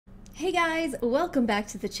Hey guys, welcome back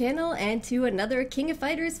to the channel and to another King of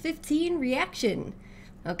Fighters 15 reaction.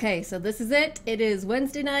 Okay, so this is it. It is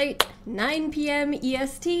Wednesday night, 9 p.m.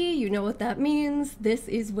 EST. You know what that means. This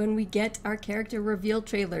is when we get our character reveal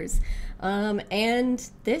trailers. And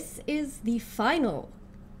this is the final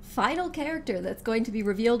character that's going to be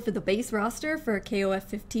revealed for the base roster for KOF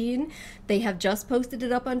 15. They have just posted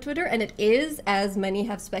it up on Twitter, and it is, as many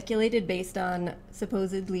have speculated based on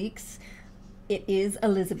supposed leaks, it is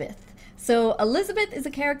Elisabeth. So Elisabeth is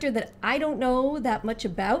a character that I don't know that much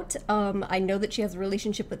about. I know that she has a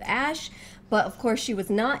relationship with Ash, but of course she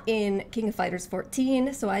was not in King of Fighters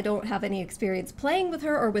 14, so I don't have any experience playing with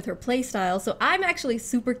her or with her playstyle, so I'm actually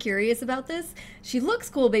super curious about this. She looks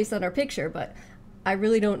cool based on her picture, but I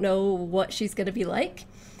really don't know what she's gonna be like.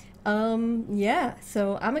 Yeah,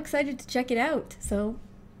 so I'm excited to check it out. So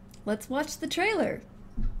let's watch the trailer.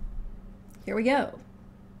 Here we go.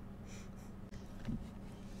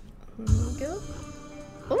 Here we go.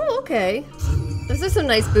 Oh, okay. Those are some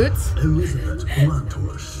nice boots.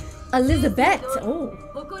 Elisabeth. Oh.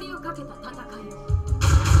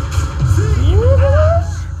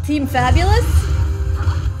 Team Fabulous.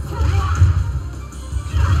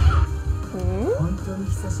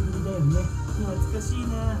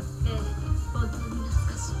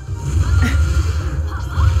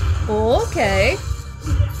 Okay.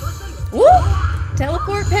 Woo!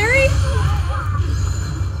 Teleport parry?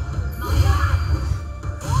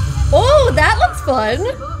 Oh, that looks fun!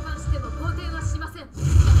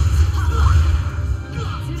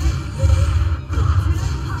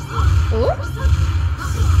 Oh?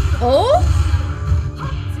 Oh?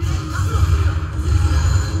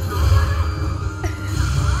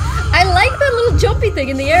 I like that little jumpy thing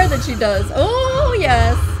in the air that she does. Oh,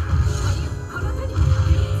 yes.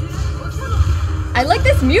 I like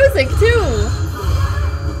this music, too.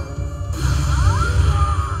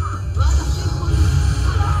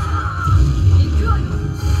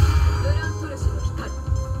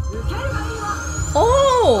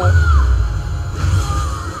 Oh!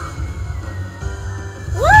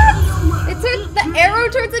 What? The arrow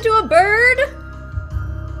turns into a bird?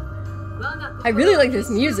 I really like this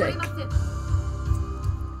music.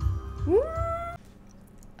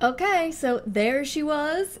 Okay, so there she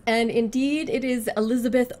was, and indeed it is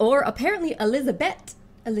Elisabeth, or apparently Elisabetta,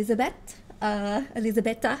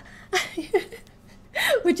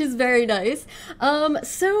 which is very nice.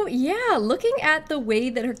 So yeah, looking at the way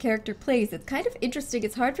that her character plays, it's kind of interesting.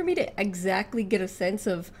 It's hard for me to exactly get a sense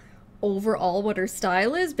of overall what her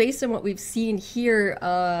style is based on what we've seen here.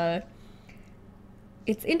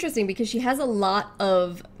 It's interesting because she has a lot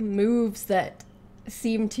of moves that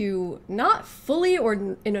seem to not fully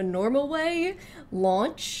or in a normal way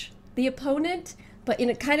launch the opponent, but in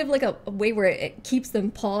a kind of like a way where it keeps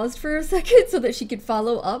them paused for a second so that she can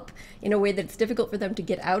follow up in a way that's difficult for them to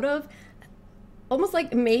get out of. Almost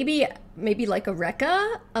like maybe like a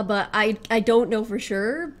Rekka, but I don't know for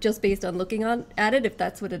sure, just based on looking at it, if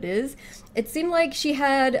that's what it is. It seemed like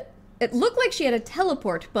it looked like she had a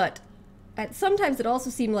teleport, but sometimes it also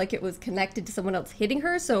seemed like it was connected to someone else hitting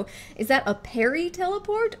her. So is that a parry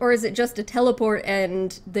teleport, or is it just a teleport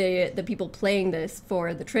and the people playing this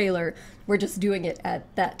for the trailer were just doing it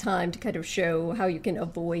at that time to kind of show how you can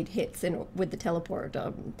avoid hits with the teleport?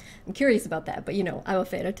 I'm curious about that, but you know, I'm a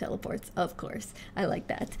fan of teleports, of course. I like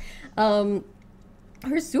that.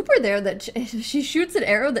 Her super there, that she shoots an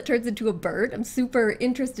arrow that turns into a bird. I'm super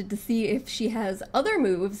interested to see if she has other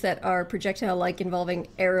moves that are projectile-like involving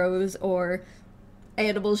arrows or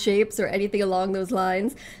animal shapes or anything along those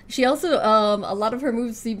lines. She also, a lot of her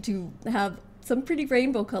moves seem to have some pretty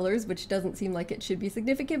rainbow colors, which doesn't seem like it should be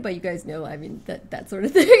significant, but you guys know, I mean, that sort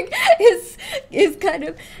of thing is kind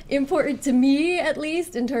of important to me, at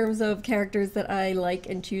least, in terms of characters that I like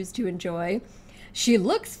and choose to enjoy. She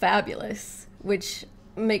looks fabulous, which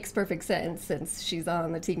makes perfect sense since she's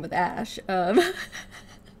on the team with Ash. The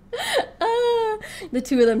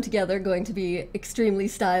two of them together going to be extremely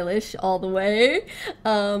stylish all the way.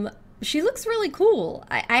 She looks really cool.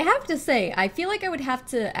 I have to say, I feel like I would have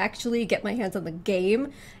to actually get my hands on the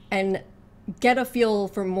game and get a feel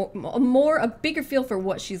for a bigger feel for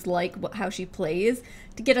what she's like, how she plays,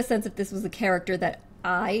 to get a sense if this was a character that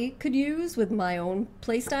I could use with my own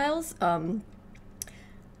playstyles.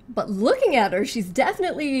 But looking at her, she's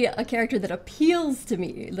definitely a character that appeals to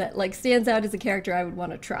me, that like stands out as a character I would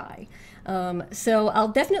want to try. So I'll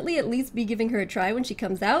definitely at least be giving her a try when she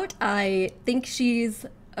comes out. I think she's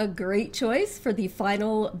a great choice for the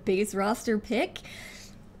final base roster pick.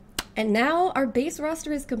 And now our base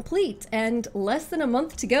roster is complete, and less than a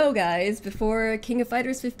month to go, guys, before King of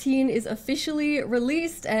Fighters 15 is officially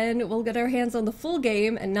released and we'll get our hands on the full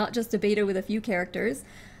game and not just a beta with a few characters.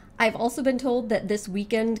 I've also been told that this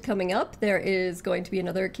weekend coming up there is going to be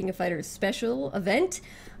another King of Fighters special event,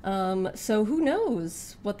 so who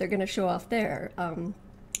knows what they're going to show off there.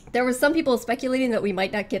 There were some people speculating that we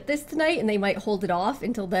might not get this tonight and they might hold it off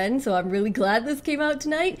until then, so I'm really glad this came out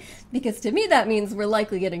tonight, because to me that means we're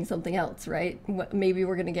likely getting something else, right? Maybe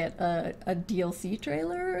we're gonna get a DLC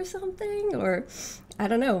trailer or something, or I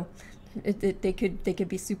don't know. They could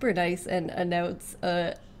be super nice and announce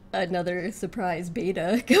another surprise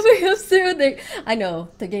beta coming up soon. I know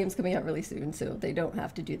the game's coming out really soon, so they don't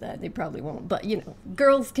have to do that. They probably won't, but you know,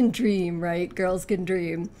 girls can dream, right? Girls can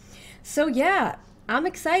dream. So yeah, I'm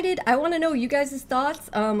excited. I want to know you guys' thoughts.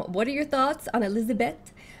 What are your thoughts on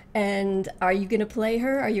Elisabeth? And are you going to play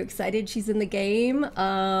her? Are you excited she's in the game?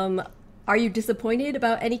 Are you disappointed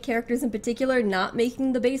about any characters in particular not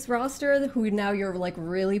making the base roster, who now you're like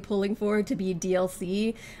really pulling for to be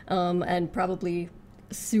DLC, and probably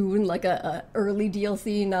soon, like a early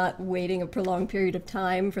DLC, not waiting a prolonged period of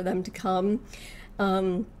time for them to come?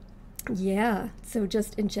 Yeah, so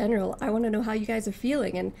just in general, I want to know how you guys are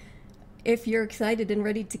feeling and if you're excited and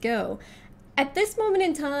ready to go. At this moment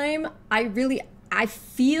in time, I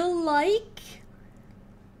feel like,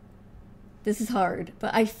 this is hard,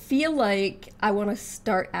 but I feel like I want to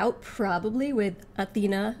start out probably with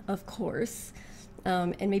Athena, of course,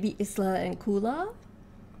 and maybe Isla and Kula.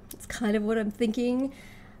 It's kind of what I'm thinking.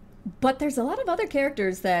 But there's a lot of other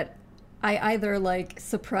characters that I either like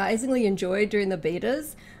surprisingly enjoyed during the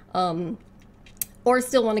betas, or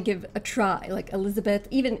still want to give a try, like Elisabeth.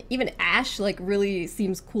 Even Ash like really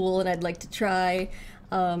seems cool and I'd like to try.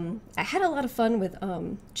 I had a lot of fun with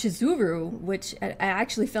Chizuru, which I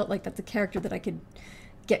actually felt like that's a character that I could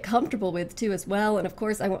get comfortable with too as well. And of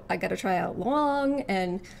course I got to try out Long,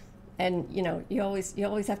 and you know, you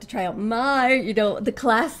always have to try out Mai, you know, the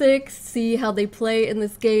classics, see how they play in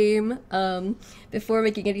this game before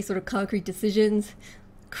making any sort of concrete decisions.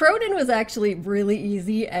 Cronin was actually really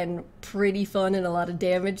easy and pretty fun and a lot of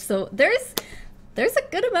damage, so there's a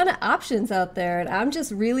good amount of options out there, and I'm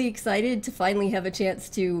just really excited to finally have a chance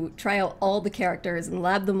to try out all the characters and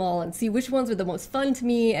lab them all and see which ones are the most fun to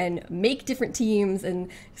me and make different teams and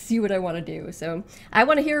see what I want to do. So I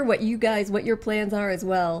want to hear what your plans are as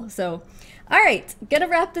well. So all right, gonna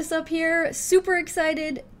wrap this up here. Super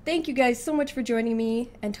excited. Thank you guys so much for joining me,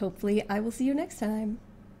 and hopefully I will see you next time.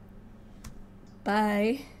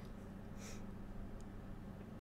 Bye.